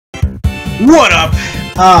What up?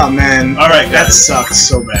 Oh man. Alright, that sucked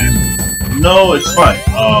so bad. No, it's fine.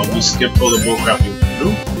 We skipped all the bullcrap we do,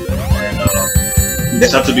 and we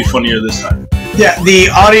just have to be funnier this time. Yeah, the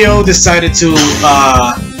audio decided to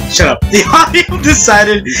shut up. The audio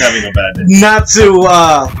decided He's having a bad day. not to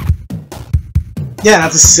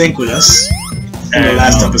not to sync with us in the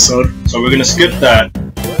last episode. So we're gonna skip that,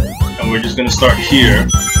 and we're just gonna start here,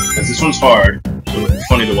 because this one's hard, so it'll be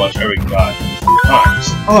funny to watch Eric die times.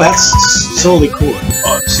 Oh, that's totally cool.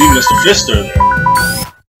 Oh, see Mr. Fister there.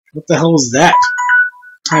 What the hell was that?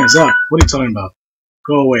 Time's up. What are you talking about?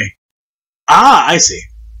 Go away. Ah, I see.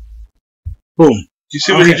 Boom. Do you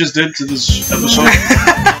see what he just did to this episode?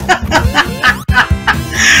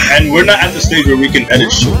 And we're not at the stage where we can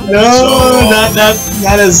edit shit. No, so,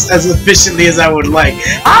 not as efficiently as I would like.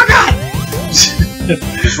 Oh god!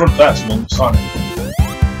 Just run fast, man. Sonic.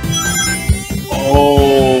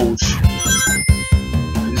 Oh shit.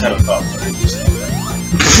 I just had a thought, but I just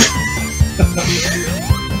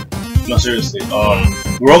that. No, seriously.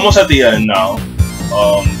 We're almost at the end now.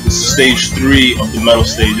 This is stage 3 of the metal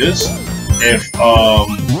stages. If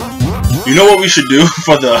you know what we should do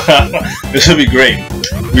for the this would be great.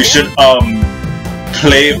 We should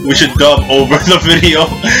we should dub over the video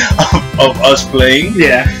of us playing.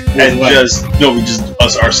 Yeah. And we just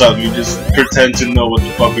us ourselves, we just pretend to know what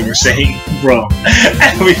the fuck we were saying. Bro.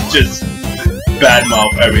 And we just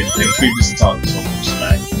badmouth everything. We just talk so much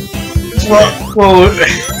smack. Well,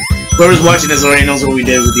 whoever's watching this already knows what we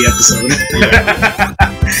did with the episode.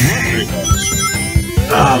 Pretty much.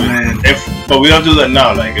 Oh man. But we don't do that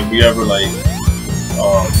now. Like if we ever like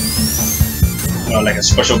like a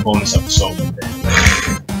special bonus episode,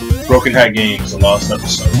 Broken Hat Games, the lost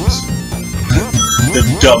episodes, the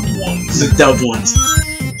dubbed ones. The dubbed ones.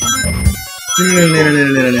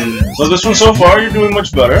 So this one so far, you're doing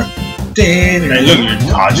much better. And look, you're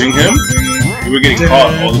dodging him. You were getting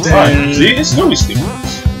caught all the time. See, it's still stupid.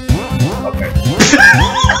 Okay.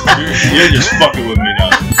 you're just fucking with me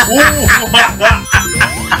now.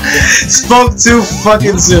 Spoke too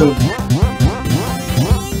fucking soon.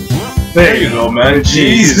 There you go, man.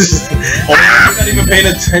 Jeez. Oh, you're not even paying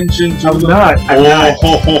attention to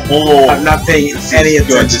I'm not paying any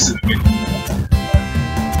attention.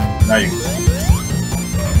 Now you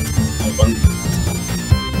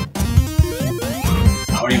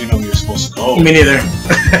I don't even know where you're supposed to go. Me neither.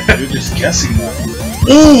 You're just guessing now.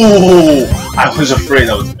 Ooh! I was afraid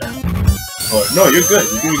I was bad. But no, you're good.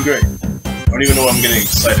 You're doing great. I don't even know why I'm getting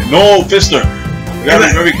excited. No, Fister! You gotta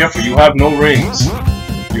be very careful. You have no rings.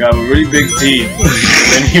 You have a really big teeth.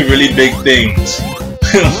 And many really big things.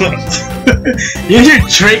 You're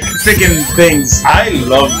Drake freaking things. I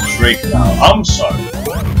love Drake now. I'm sorry.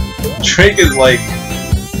 Drake is like...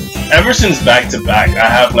 Ever since Back to Back, I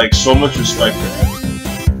have like so much respect for him.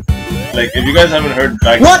 Like, if you guys haven't heard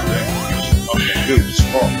Back to Back... Okay, dude, just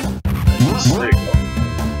fall. Just there you go.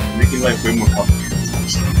 Making life way more complicated.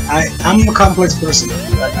 I'm a complex person,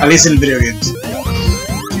 at least in video games.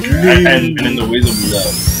 And in the ways of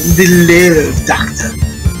love. The love, doctor.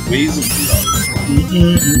 Ways of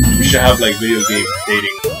love. We should have like video game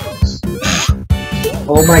dating.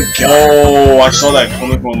 Oh my god. Oh, I saw that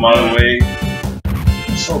coming from a mile away.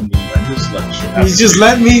 I'm so mean, man. You just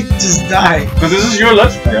let me just die. Because this is your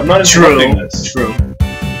Let's Play. I'm not interrupting this. True.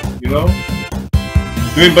 You know?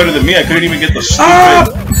 Doing better than me. I couldn't even get the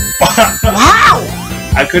stupid... Wow!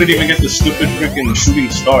 I couldn't even get the stupid freaking shooting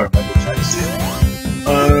star by the chance.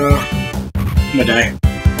 I'm gonna die.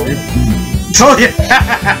 Told you!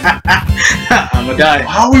 I'm gonna die.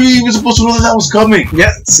 How were you even supposed to know that that was coming?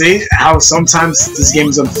 Yeah, see how sometimes this game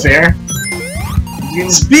is unfair?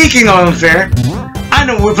 Speaking of unfair, I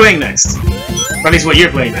know what we're playing next. Or at least what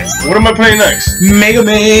you're playing next. What am I playing next? Mega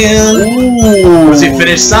Man! Ooh! Once you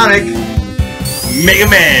finish Sonic, Mega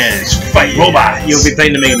Man! Fight robots! You'll be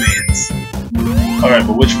playing the Mega Mans. Alright,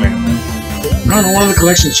 but which Mega Man? I don't know, one of the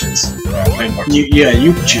collection shits. Playing part 2. Yeah,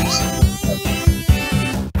 you choose.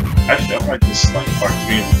 Actually, I'll probably just like part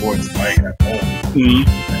 3 and 4 tonight at home. Mm-hmm.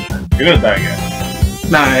 You're gonna die again.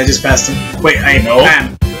 Nah, I just passed him. Wait, I know.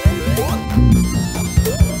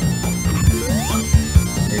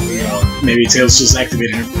 Maybe Tails just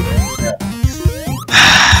activated him. Yeah.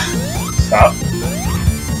 Stop.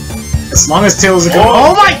 As long as Tails is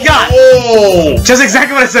oh my god! Oh! Just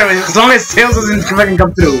exactly what I said. As long as Tails doesn't fucking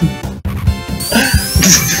come through.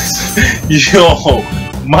 Yo,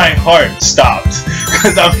 my heart stopped.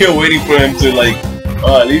 Because I'm here waiting for him to like,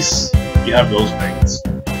 at least you have those things.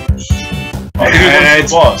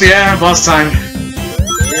 It's boss. Yeah, boss time.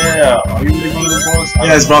 Yeah, are you really going to the boss?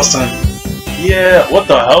 Yeah, it's boss time. Yeah, what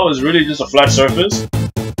the hell? Is really just a flat surface?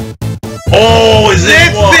 Oh, is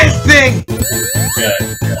it? It's this thing! Yeah.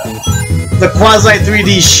 The quasi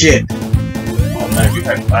 3D shit. Oh man, you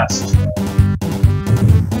had glasses.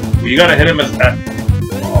 You gotta hit him as that.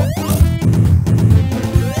 Oh.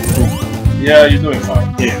 Yeah, you're doing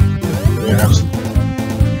fine. Yeah. Yeah, absolutely.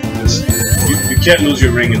 You can't lose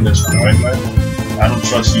your ring in this one, right, man? I don't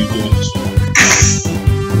trust you doing this one.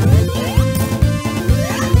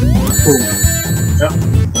 Boom. Yep.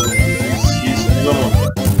 He's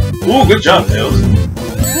almost there. Ooh, good job, Tails.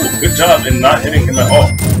 Ooh, good job in not hitting him at all.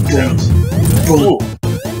 Tails. Boom. Ooh.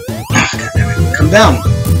 Come down.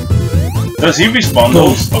 Does he respawn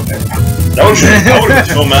those? Okay. That would have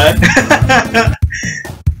been so mad.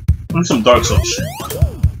 I'm some Dark Souls shit.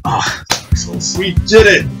 Ah, Dark Souls. We did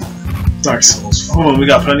it! Dark Souls. Oh, we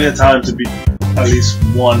got plenty of time to beat at least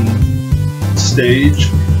one stage.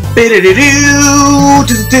 We're gonna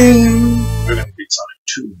beat Sonic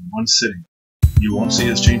 2 in one sitting. You won't see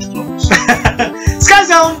us change clothes. Sky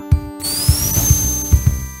Zone!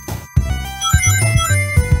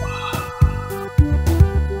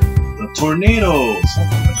 The tornadoes!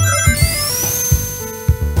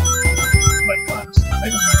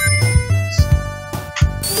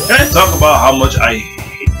 Can I talk about how much I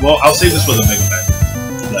hate? Well, I'll save this for the Mega Man.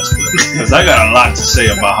 Let's play. Because I got a lot to say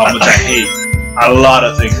about how much I hate a lot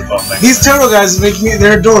of things about Mega Man. These turtle guys make me,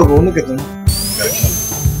 they're adorable. Look at them.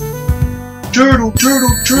 Turtle.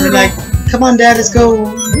 They're like, come on, Dad, let's go.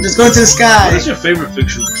 Let's go into the sky. What is your favorite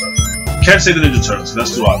fictional turtle? Can't say the Ninja Turtles,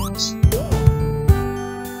 that's too obvious.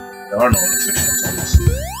 There are no other fictional turtles.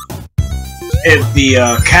 If the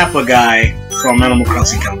Kappa guy from Animal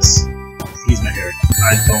Crossing counts, he's my favorite.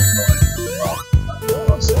 I don't know anything about Animal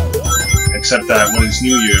Crossing. Except that when it's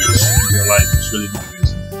New Year's, your life is really New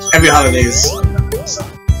Year's. Every holidays.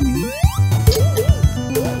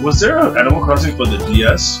 Was there an Animal Crossing for the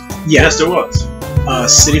DS? Yeah. Yes, there was.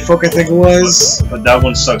 City Folk, I think it was. But that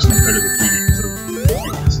one sucks compared to the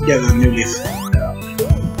 3D. Yeah, the New Leaf. Yeah.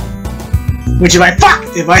 Which if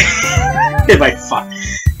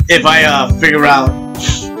I figure out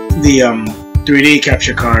the 3D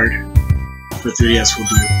capture card for 3DS, we'll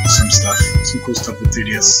do some stuff, some cool stuff with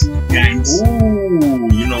 3DS games. Ooh,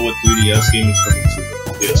 you know what 3DS game is coming to the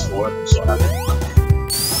PS4? I'm so happy.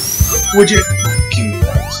 Would you? Kingdom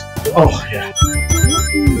Hearts. Oh yeah.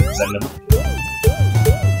 Is that never?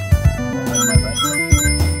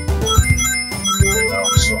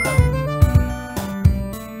 I'm so happy.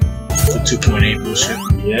 The 2.8 bullshit.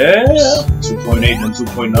 Yeah. 2.8, then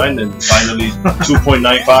 2.9, then finally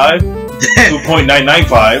 2.95,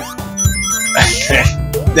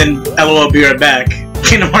 2.995. Then LOL be right back.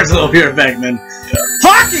 Kingdom Hearts LOL be right back, man. Yeah.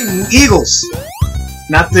 Fucking Eagles!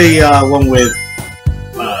 Not the one with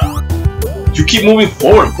You keep moving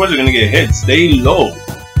forward, of course you're gonna get hit. Stay low.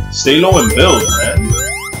 Stay low and build, man.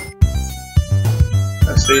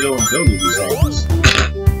 Stay low and build with these arms.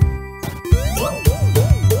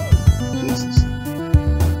 Jesus.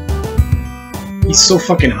 He's so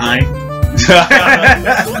fucking high.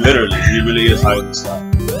 Literally, he really is high in the sky.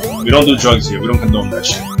 We don't do drugs here, we don't condone that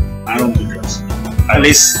shit. I don't do drugs. At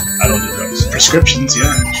least I don't do drugs. Prescriptions,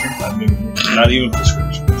 yeah, sure. I mean, not even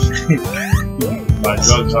prescriptions. My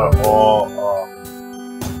drugs are all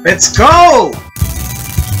let's go!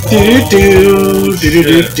 Do-do-do,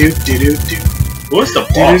 do-do-do, do-do-do. What's the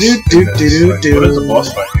boss? What is the boss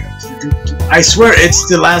fight here? I swear it's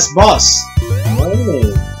the last boss.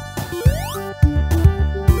 Oh.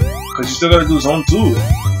 Cause you still gotta do zone 2.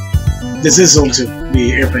 This is zone 2,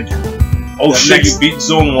 the airplane. Oh shit, you beat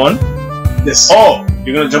zone 1? This. Oh,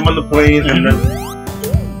 you're gonna jump on the plane and then...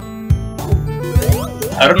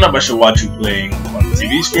 I don't know if I should watch you playing on the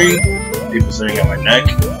TV screen, people staring at my neck,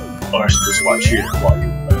 or I should just watch here while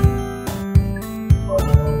you play. But,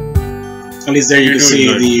 at least there you can see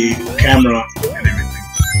good. the camera and everything.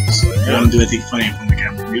 So, I don't do anything funny from the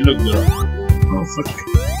camera. You look good. Oh, fuck you.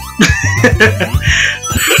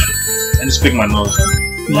 I just picked my nose on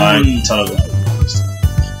live television.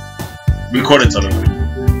 Recorded television.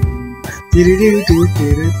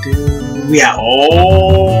 Yeah.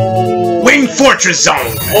 Oh. Wing Fortress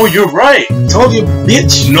Zone. Oh, you're right. Told you,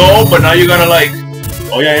 bitch. No, but now you're gonna like.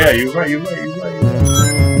 Oh yeah, you're right.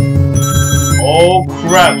 Oh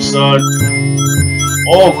crap, son.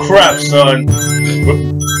 Oh crap, son.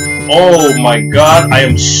 Oh my god, I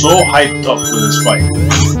am so hyped up for this fight.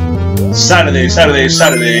 Saturday,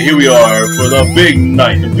 here we are for the big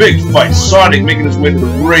night, the big fight. Sonic making his way to the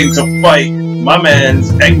ring to fight my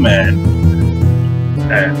man's Eggman.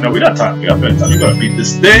 And no, we got time, we got plenty of time. You gotta beat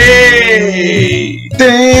this day!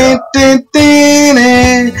 Yeah.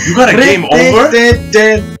 You got a game over?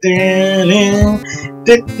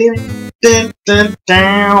 Dun, dun,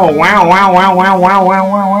 dun. Wow, wow, wow, wow, wow, wow, wow,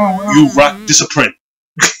 wow. You rock discipline.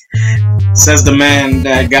 Says the man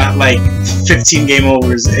that got like 15 game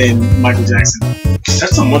overs in Michael Jackson.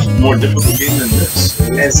 That's a much more difficult game than this.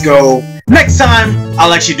 Let's go. Next time, I'll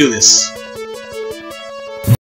let you do this.